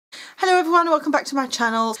everyone, welcome back to my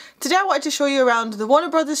channel. Today I wanted to show you around the Warner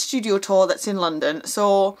Brothers studio tour that's in London.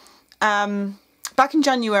 So back in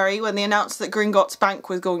January when they announced that Gringotts Bank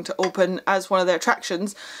was going to open as one of their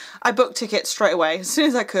attractions, I booked tickets straight away as soon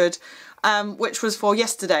as I could, which was for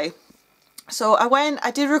yesterday. So I went,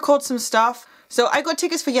 I did record some stuff. So I got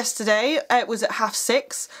tickets for yesterday. It was at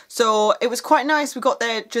 6:30, so it was quite nice. We got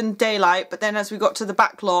there during daylight, but then as we got to the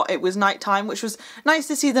back lot it was night time, which was nice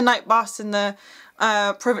to see the night bus and the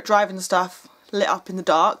private drive and stuff lit up in the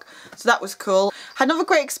dark, so that was cool. Had another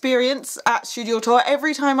great experience at studio tour.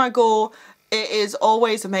 Every time I go it is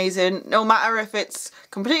always amazing, no matter if it's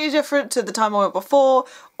completely different to the time I went before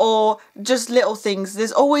or just little things.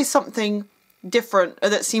 There's always something different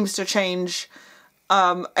that seems to change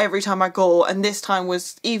every time I go, and this time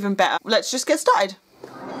was even better. Let's just get started.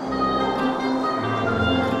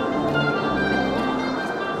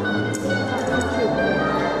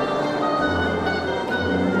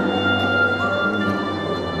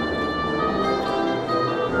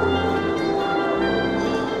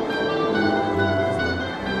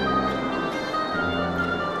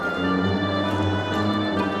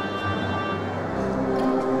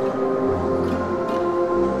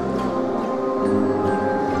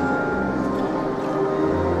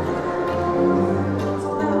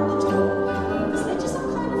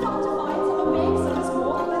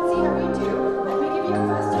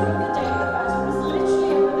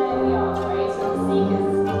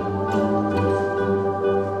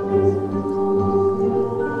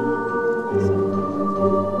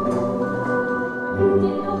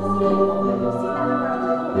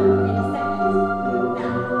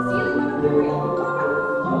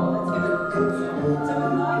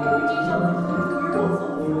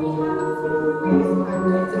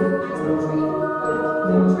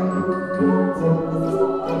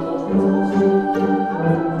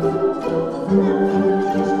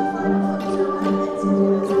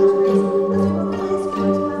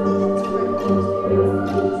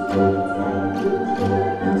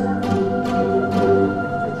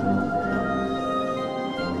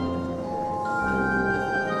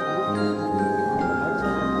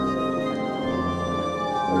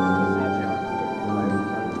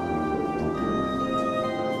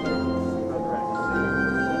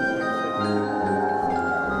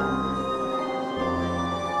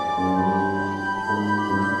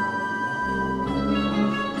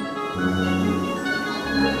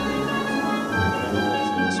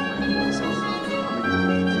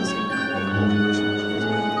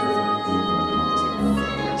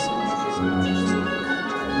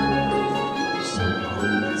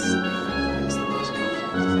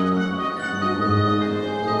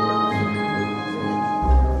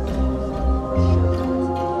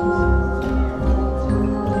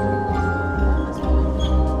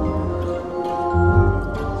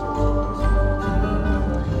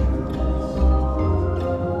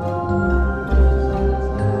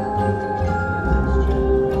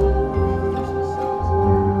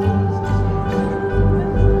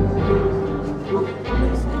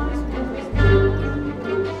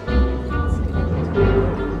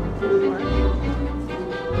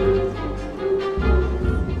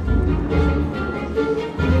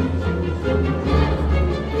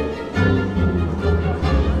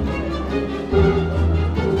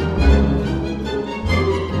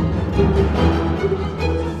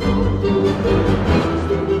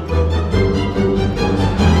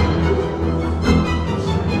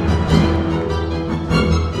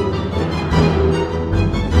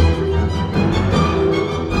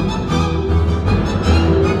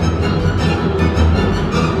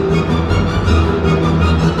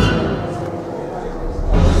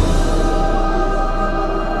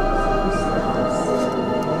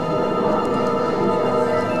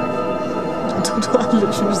 I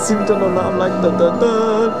literally zoomed in on that, I'm like, da da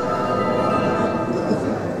da.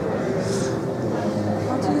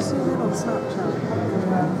 How do you zoom in on Snapchat?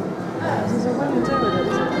 There's a way to do it,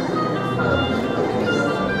 isn't there?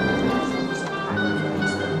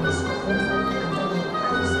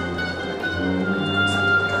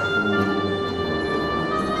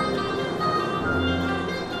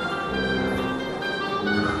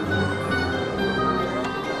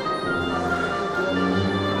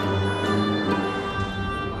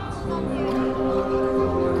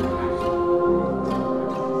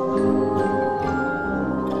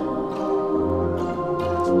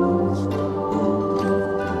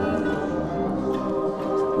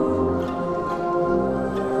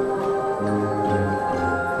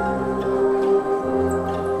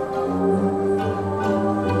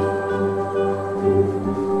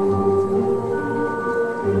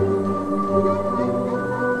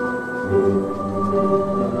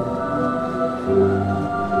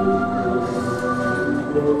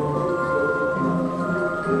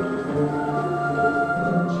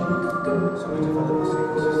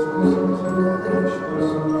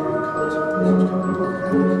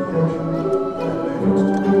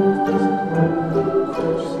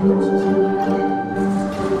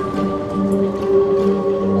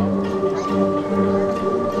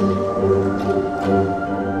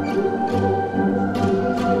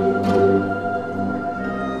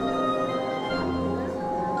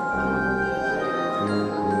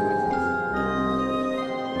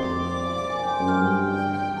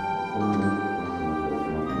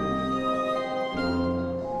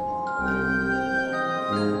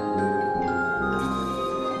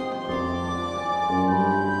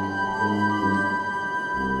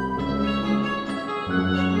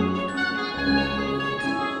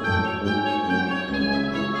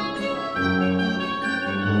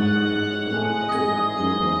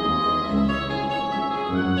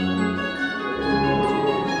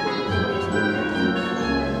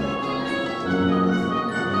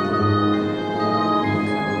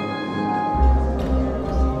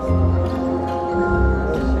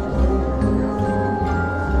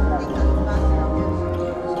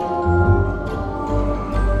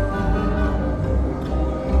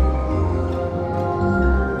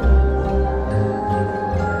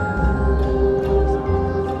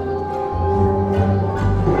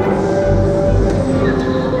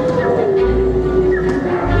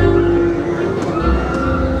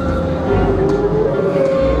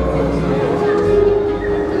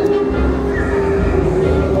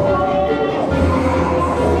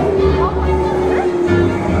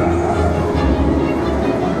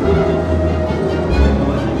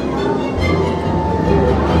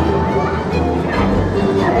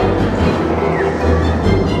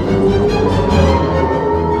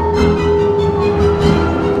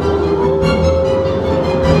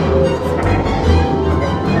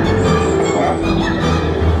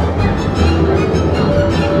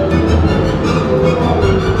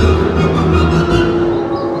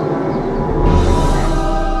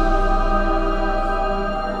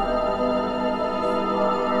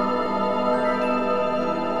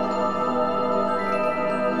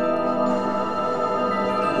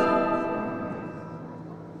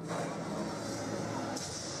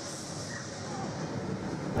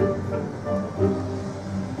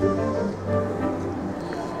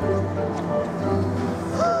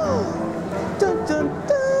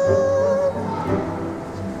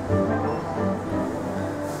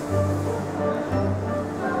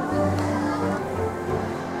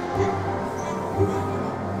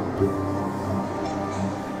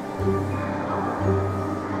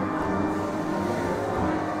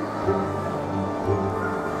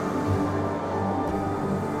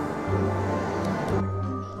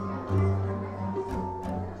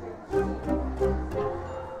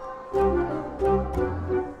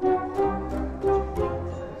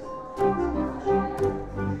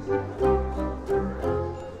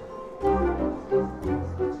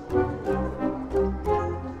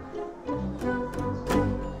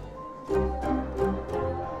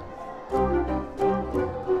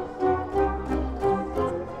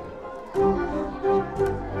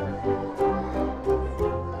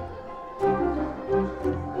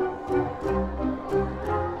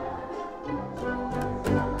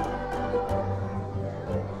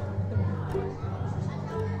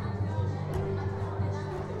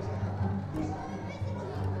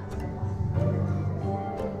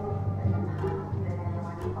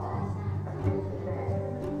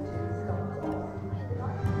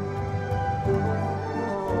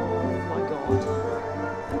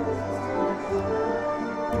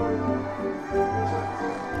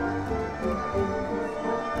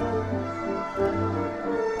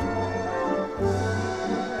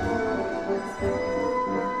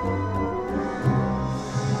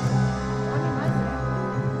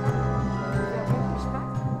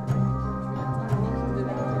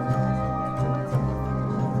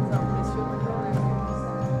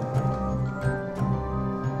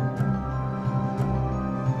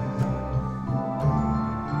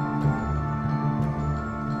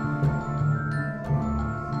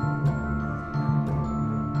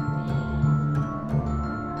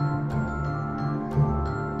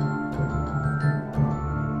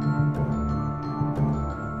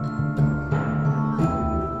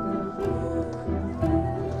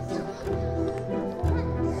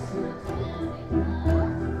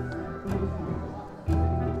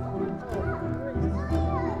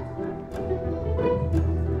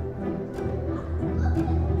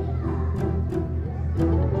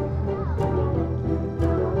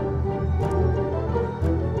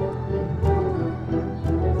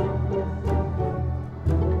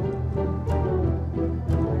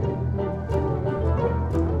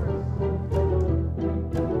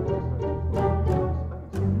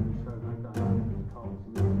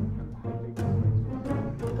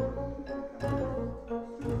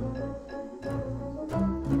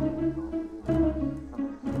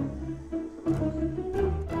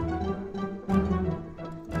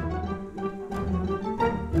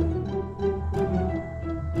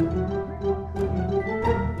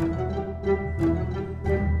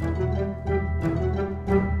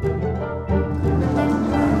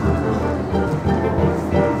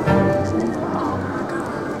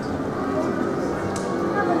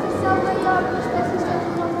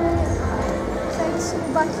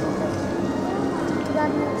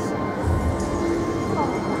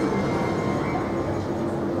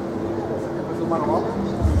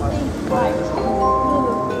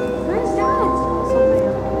 Where's Dad?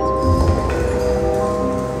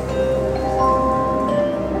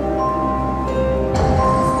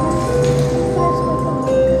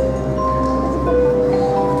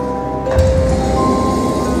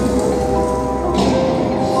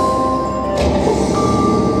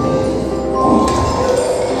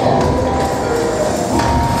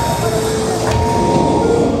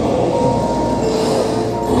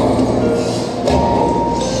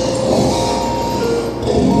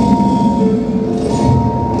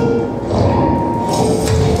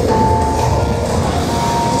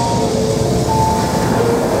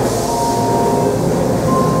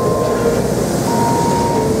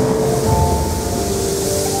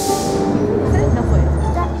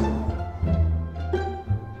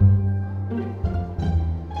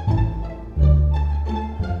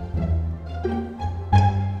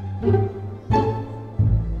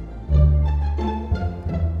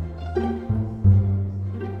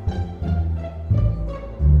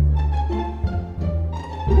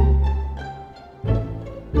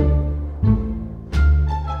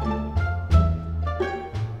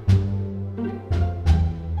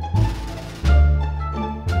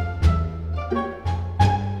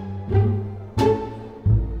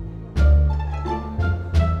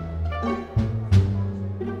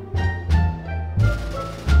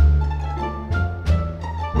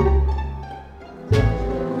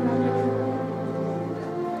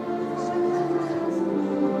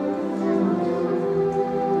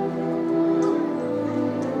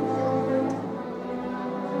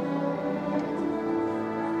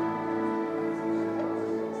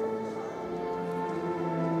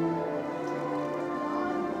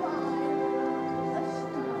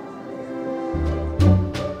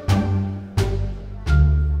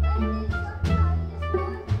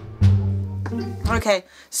 Okay,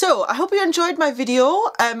 so I hope you enjoyed my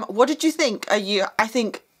video. What did you think? I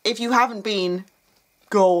think if you haven't been,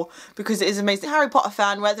 go, because it is amazing. Harry Potter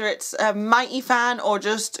fan, whether it's a Mighty fan or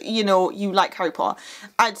just, you know, you like Harry Potter,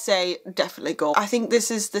 I'd say definitely go. I think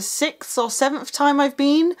this is the 6th or 7th time I've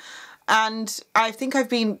been, and I think I've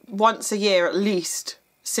been once a year at least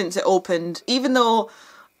since it opened. Even though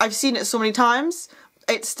I've seen it so many times,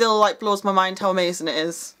 it still like blows my mind how amazing it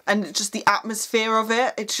is, and just the atmosphere of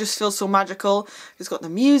it, it just feels so magical. It's got the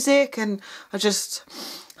music, and I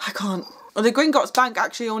can't. Well, the Gringotts Bank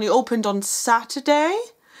actually only opened on Saturday.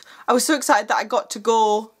 I was so excited that I got to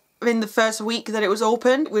go in the first week that it was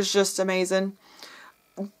open. It was just amazing.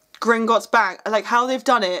 Gringotts Bank, like how they've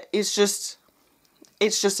done it is just,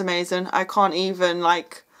 it's just amazing. I can't even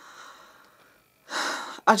like,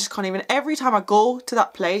 I just can't even. Every time I go to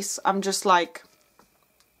that place, I'm just like,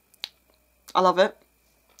 I love it.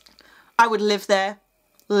 I would live there,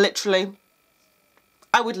 literally.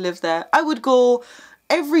 I would live there. I would go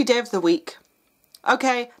every day of the week.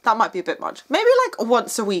 Okay, that might be a bit much. Maybe like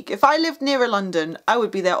once a week. If I lived nearer London, I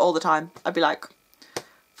would be there all the time. I'd be like,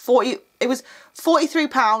 it was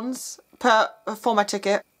 £43 for my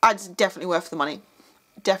ticket. It's definitely worth the money.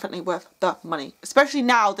 Definitely worth the money. Especially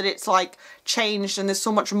now that it's like changed and there's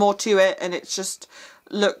so much more to it and it just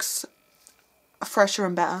looks fresher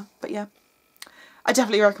and better. But yeah, I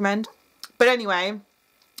definitely recommend. But anyway,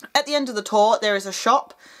 at the end of the tour there is a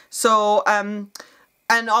shop. So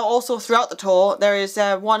and also throughout the tour there is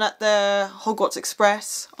one at the Hogwarts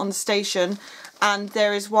Express on the station, and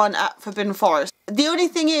there is one at Forbidden Forest. The only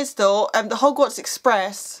thing is though, the Hogwarts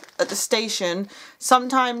Express at the station,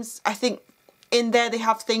 sometimes I think in there they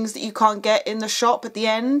have things that you can't get in the shop at the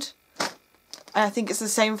end. And I think it's the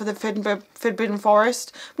same for the Forbidden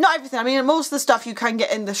Forest. Not everything. I mean, most of the stuff you can get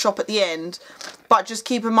in the shop at the end. But just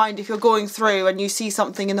keep in mind, if you're going through and you see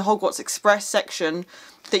something in the Hogwarts Express section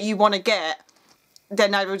that you want to get,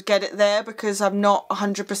 then I would get it there, because I'm not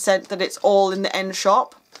 100% that it's all in the end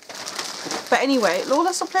shop. But anyway,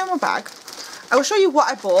 Lola, stop playing with my bag. I will show you what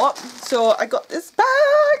I bought. So I got this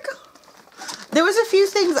bag. There was a few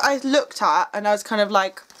things I looked at and I was kind of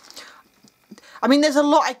like, I mean, there's a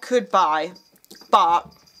lot I could buy, but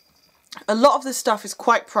a lot of the stuff is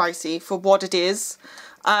quite pricey for what it is.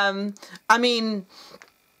 I mean,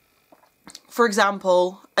 for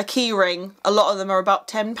example, a key ring, a lot of them are about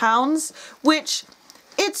 £10, which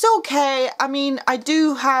it's okay. I mean, I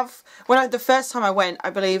do have, the first time I went, I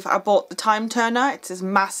believe I bought the Time Turner. It's this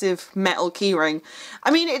massive metal key ring.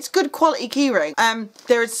 I mean, it's good quality key ring.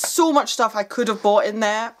 There is so much stuff I could have bought in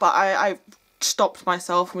there, but I stopped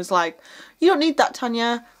myself and was like, you don't need that,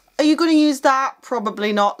 Tanya. Are you going to use that?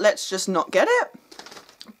 Probably not. Let's just not get it.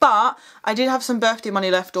 But I did have some birthday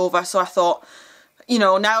money left over, so I thought, you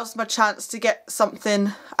know, now's my chance to get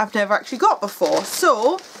something I've never actually got before.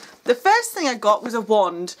 So the first thing I got was a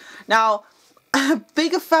wand. Now,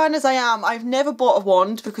 big a fan as I am, I've never bought a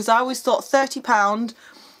wand because I always thought £30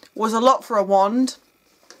 was a lot for a wand.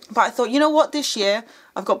 But I thought, you know what, this year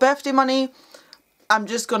I've got birthday money, I'm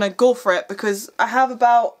just going to go for it because I have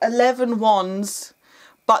about 11 wands,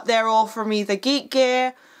 but they're all from either Geek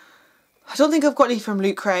Gear. I don't think I've got any from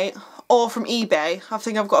Loot Crate or from eBay. I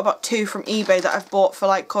think I've got about 2 from eBay that I've bought for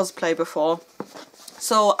like cosplay before.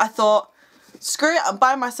 So I thought, screw it, I'm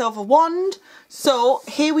buying myself a wand. So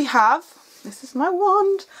here we have, this is my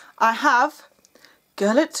wand. I have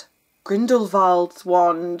Gellert Grindelwald's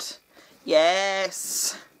wand.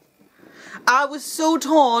 Yes. I was so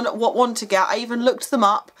torn what wand to get. I even looked them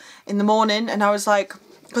up in the morning and I was like,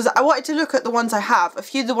 because I wanted to look at the ones I have. A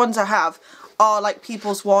few of the ones I have are like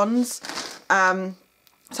people's wands. So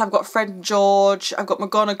I've got Fred and George, I've got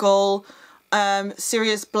McGonagall,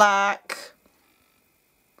 Sirius Black,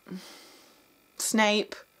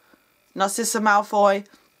 Snape, Narcissa Malfoy.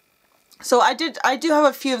 So I do have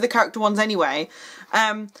a few of the character ones anyway.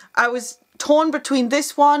 I was torn between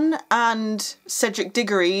this one and Cedric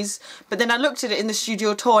Diggory's, but then I looked at it in the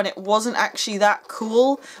studio tour and it wasn't actually that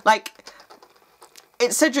cool. Like,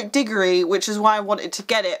 it's Cedric Diggory, which is why I wanted to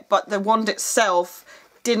get it, but the wand itself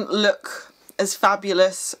didn't look as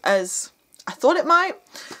fabulous as I thought it might.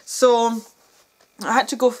 So I had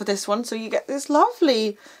to go for this one. So you get this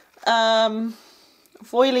lovely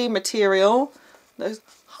foily material. There's,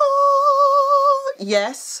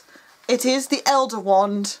 yes, it is the Elder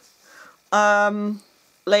Wand.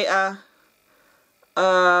 Later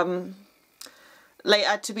to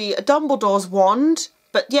be a Dumbledore's wand,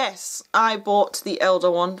 but yes, I bought the Elder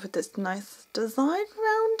Wand with this nice design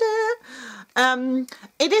around it.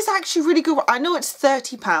 It is actually really good. I know it's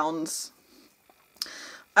 £30,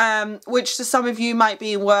 which to some of you might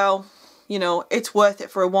be, well, you know, it's worth it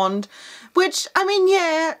for a wand, which, I mean,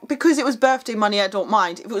 yeah, because it was birthday money, I don't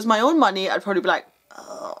mind. If it was my own money, I'd probably be like,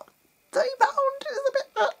 oh, £30 is a bit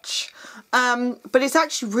much. But it's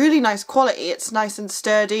actually really nice quality. It's nice and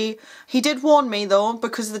sturdy. He did warn me though,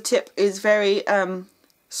 because the tip is very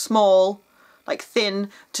small, like thin,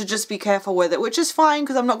 to just be careful with it, which is fine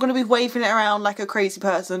because I'm not going to be waving it around like a crazy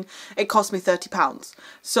person. It cost me £30.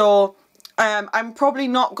 So I'm probably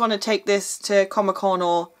not going to take this to Comic-Con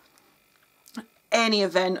or any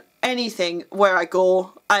event, anything where I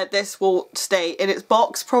go. This will stay in its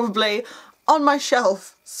box, probably on my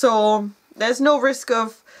shelf. So there's no risk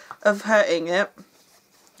of hurting it.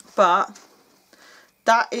 But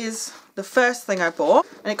that is the first thing I bought,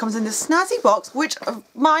 and it comes in this snazzy box, which,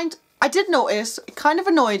 mind, I did notice, it kind of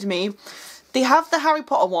annoyed me. They have the Harry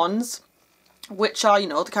Potter ones, which are, you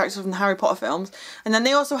know, the characters from the Harry Potter films, and then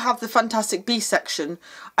they also have the Fantastic Beasts section.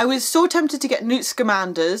 I was so tempted to get Newt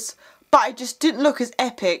Scamander's, but it just didn't look as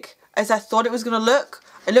epic as I thought it was going to look.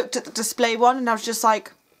 I looked at the display one and I was just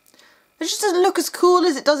like, it just doesn't look as cool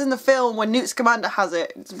as it does in the film when Newt Scamander has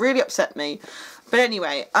it. It's really upset me. But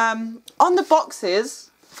anyway, on the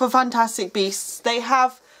boxes for Fantastic Beasts, they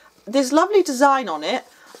have this lovely design on it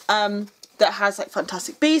that has like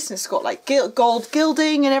Fantastic Beasts, and it's got like gold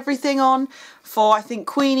gilding and everything on for, I think,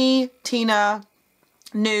 Queenie, Tina,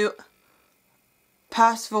 Newt,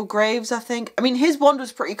 Percival Graves, I think. I mean, his wand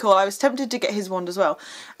was pretty cool. I was tempted to get his wand as well.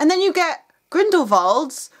 And then you get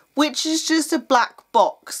Grindelwald's, which is just a black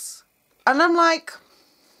box. And I'm like,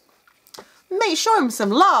 mate, show him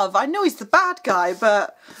some love. I know he's the bad guy,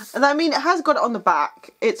 but, and I mean, it has got it on the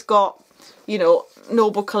back. It's got, you know,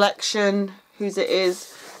 Noble Collection, whose it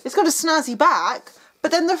is. It's got a snazzy back,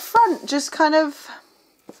 but then the front just kind of,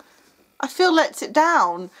 I feel, lets it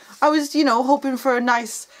down. I was, you know, hoping for a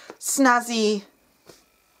nice, snazzy,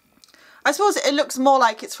 I suppose it looks more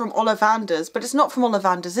like it's from Ollivander's, but it's not from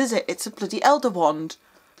Ollivander's, is it? It's a bloody Elder Wand.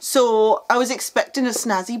 So I was expecting a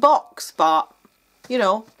snazzy box, but, you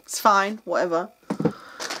know, it's fine, whatever.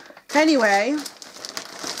 Anyway,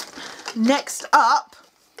 next up,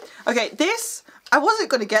 okay, this, I wasn't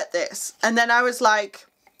going to get this, and then I was like,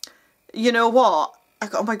 you know what,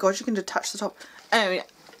 oh my god, you can detach the top. Anyway,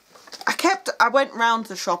 I went round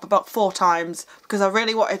the shop about 4 times, because I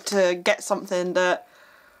really wanted to get something that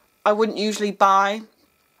I wouldn't usually buy.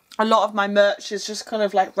 A lot of my merch is just kind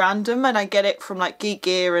of like random, and I get it from like Geek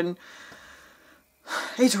Gear and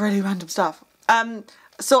it's really random stuff.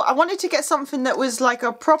 So I wanted to get something that was like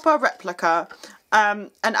a proper replica,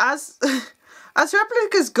 and as as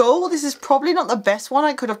replicas go, this is probably not the best one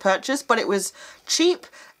I could have purchased, but it was cheap,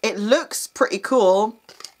 it looks pretty cool,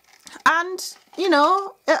 and you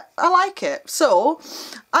know, I like it. So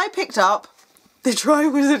I picked up the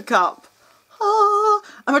Tri-Wizard Cup. Oh,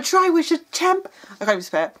 I'm a Tri-Wizard champ. I can't even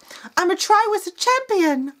spell it. I'm a Tri-Wizard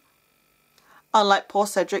champion. Unlike poor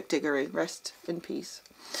Cedric Diggory, rest in peace.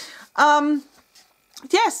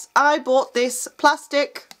 Yes, I bought this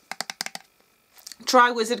plastic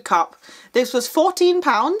Tri-Wizard Cup. This was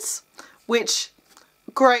 £14, which,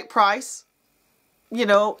 great price. You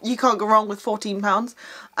know, you can't go wrong with £14.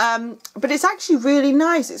 But it's actually really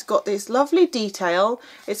nice. It's got this lovely detail.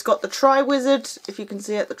 It's got the Tri-Wizard, if you can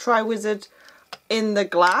see it, the Tri-Wizard in the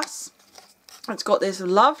glass. It's got this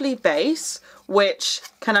lovely base, which,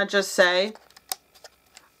 can I just say,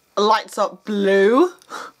 lights up blue.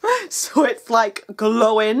 So it's like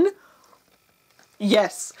glowing.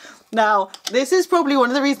 Yes. Now, this is probably one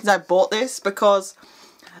of the reasons I bought this, because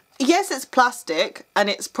yes, it's plastic and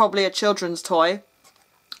it's probably a children's toy,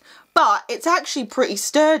 but it's actually pretty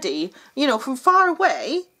sturdy. You know, from far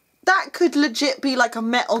away, that could legit be like a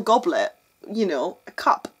metal goblet, you know, a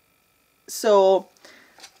cup. So,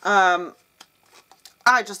 I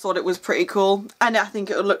just thought it was pretty cool, and I think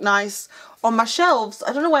it would look nice on my shelves.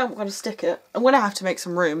 I don't know where I'm going to stick it. I'm going to have to make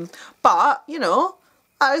some room, but, you know,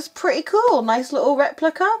 that was pretty cool. Nice little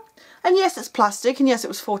replica. And yes, it's plastic, and yes, it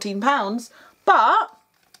was £14, but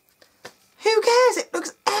who cares? It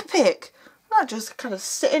looks epic. I'm just kind of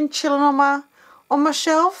sitting, chilling on my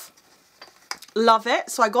shelf. Love it.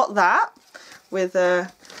 So I got that with one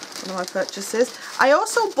of my purchases. I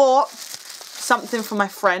also bought something for my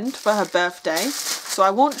friend for her birthday, so I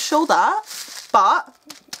won't show that, but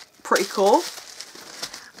pretty cool.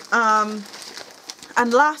 And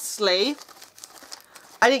lastly,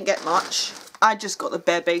 I didn't get much. I just got the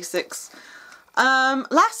bare basics.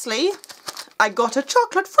 Lastly, I got a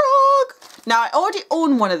chocolate frog. Now, I already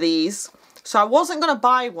own one of these, so I wasn't going to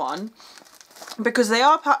buy one because they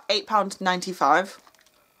are £8.95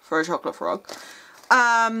 for a chocolate frog,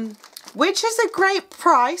 which is a great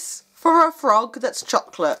price for a frog that's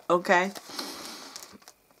chocolate, okay?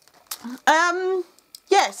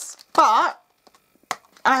 Yes, but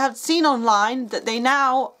I have seen online that they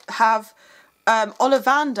now have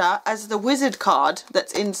Ollivander as the wizard card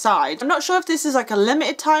that's inside. I'm not sure if this is like a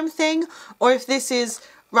limited time thing or if this is,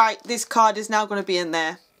 right, this card is now going to be in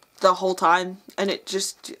there the whole time, and it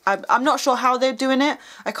just, I'm not sure how they're doing it.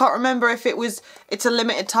 I can't remember if it's a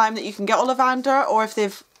limited time that you can get Ollivander or if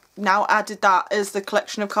they've now added that as the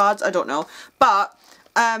collection of cards. I don't know, but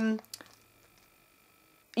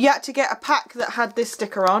you had to get a pack that had this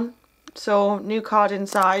sticker on, so new card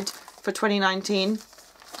inside for 2019.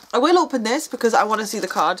 I will open this because I want to see the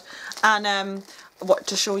card and what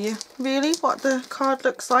to show you really what the card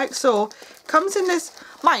looks like. So it comes in this,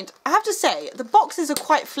 mind, I have to say the boxes are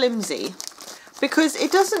quite flimsy because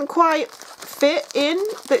it doesn't quite fit in.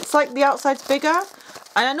 It's like the outside's bigger,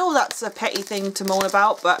 and I know that's a petty thing to moan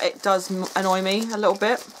about, but it does annoy me a little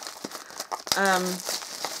bit.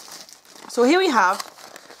 So here we have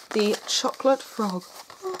the chocolate frog,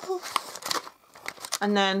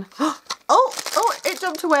 and then oh, it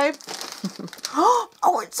jumped away.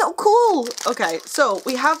 Oh, it's so cool. Okay, so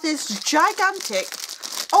we have this gigantic,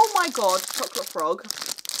 oh my god, chocolate frog.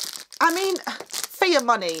 I mean, for your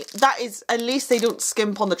money, that is, at least they don't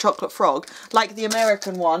skimp on the chocolate frog like the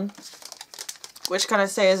American one, which can I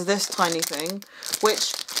say is this tiny thing,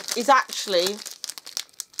 which is actually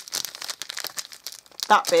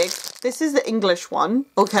that big. This is the English one,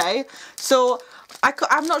 okay? So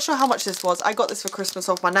I'm not sure how much this was. I got this for Christmas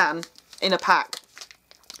off my nan in a pack.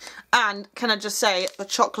 And can I just say, the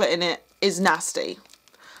chocolate in it is nasty.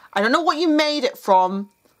 I don't know what you made it from,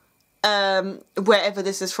 wherever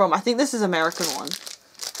this is from. I think this is American one.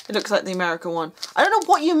 It looks like the American one. I don't know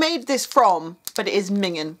what you made this from, but it is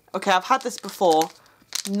minging. Okay, I've had this before.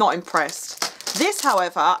 Not impressed. This,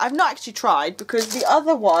 however, I've not actually tried because the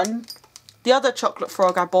other one, the other chocolate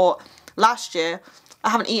frog I bought last year, I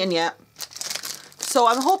haven't eaten yet. So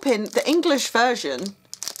I'm hoping the English version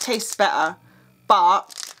tastes better,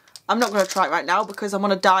 but I'm not going to try it right now because I'm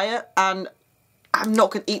on a diet and I'm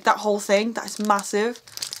not going to eat that whole thing. That's massive.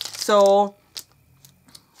 So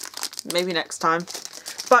maybe next time.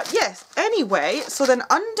 But yes, anyway, so then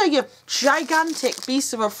under your gigantic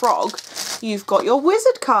beast of a frog, you've got your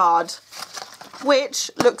wizard card, which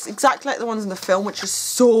looks exactly like the ones in the film, which is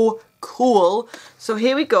so cool. So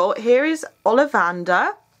here we go. Here is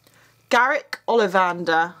Ollivander. Garrick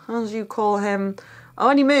Ollivander, as you call him. Oh,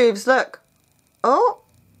 and he moves, look. Oh,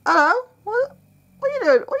 hello. What are you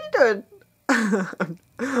doing? What are you doing?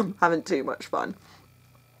 I'm having too much fun.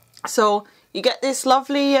 So you get this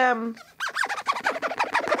lovely,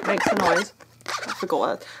 makes a noise. I forgot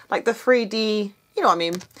what, like the 3D, you know what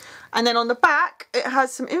I mean. And then on the back, it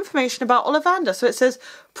has some information about Ollivander. So it says,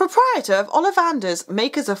 proprietor of Ollivanders,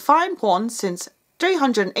 makers of fine wands since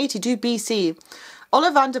 382 BC.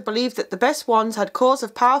 Ollivander believed that the best wands had cores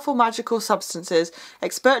of powerful magical substances,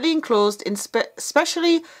 expertly enclosed in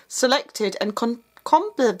specially selected and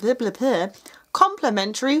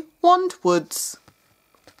complementary wand woods.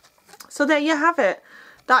 So there you have it.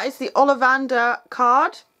 That is the Ollivander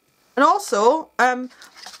card. And also,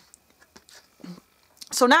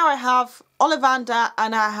 so now I have Ollivander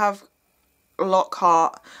and I have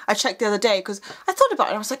Lockhart. I checked the other day because I thought about it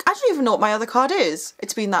and I was like, I don't even know what my other card is.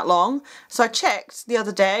 It's been that long. So I checked the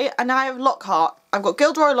other day and I have Lockhart. I've got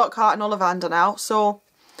Gilderoy, Lockhart and Ollivander now. So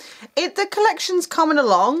the collection's coming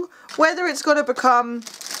along. Whether it's going to become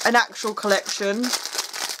an actual collection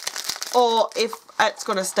or if it's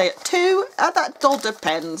going to stay at 2, that all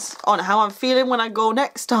depends on how I'm feeling when I go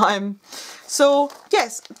next time. So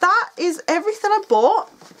yes, that is everything I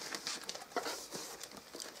bought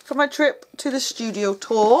for my trip to the studio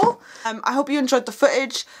tour. I hope you enjoyed the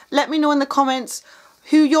footage. Let me know in the comments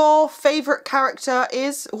who your favourite character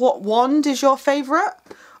is. What wand is your favourite?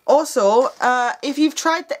 Also, if you've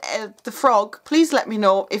tried the frog, please let me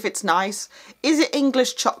know if it's nice. Is it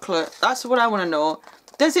English chocolate? That's what I want to know.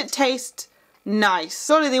 Does it taste nice?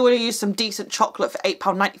 Surely they would have used some decent chocolate for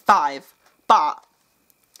 £8.95. But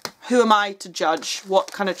who am I to judge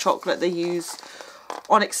what kind of chocolate they use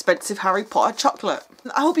on expensive Harry Potter chocolate?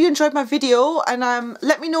 I hope you enjoyed my video, and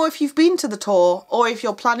let me know if you've been to the tour or if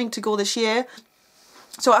you're planning to go this year.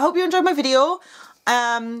 So I hope you enjoyed my video,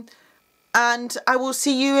 and I will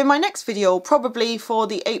see you in my next video, probably for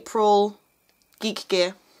the April Geek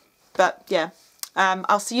Gear. But yeah,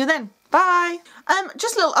 I'll see you then. Bye!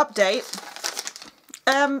 Just a little update.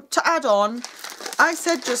 To add on, I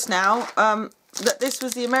said just now that this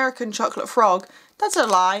was the American chocolate frog. That's a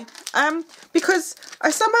lie. Because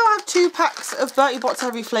I somehow have 2 packs of Bertie Bott's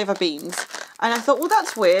Every Flavour beans. And I thought, well,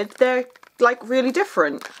 that's weird. They're like really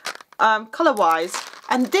different colour wise.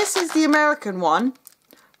 And this is the American one,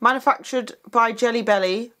 manufactured by Jelly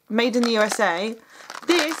Belly, made in the USA.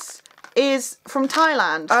 This is from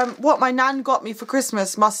Thailand. What my nan got me for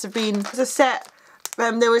Christmas must have been a set.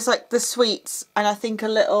 There was like the sweets and I think a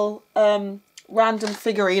little random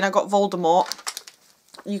figurine. I got Voldemort.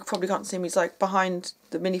 You probably can't see me, he's like behind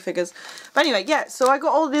the minifigures. But anyway, yeah, so I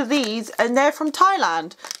got all of these and they're from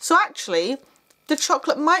Thailand. So actually, the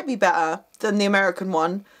chocolate might be better than the American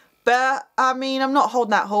one. But, I mean, I'm not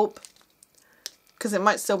holding that hope, because it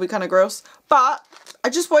might still be kind of gross. But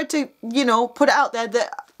I just wanted to, you know, put it out there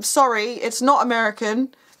that, sorry, it's not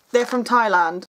American. They're from Thailand.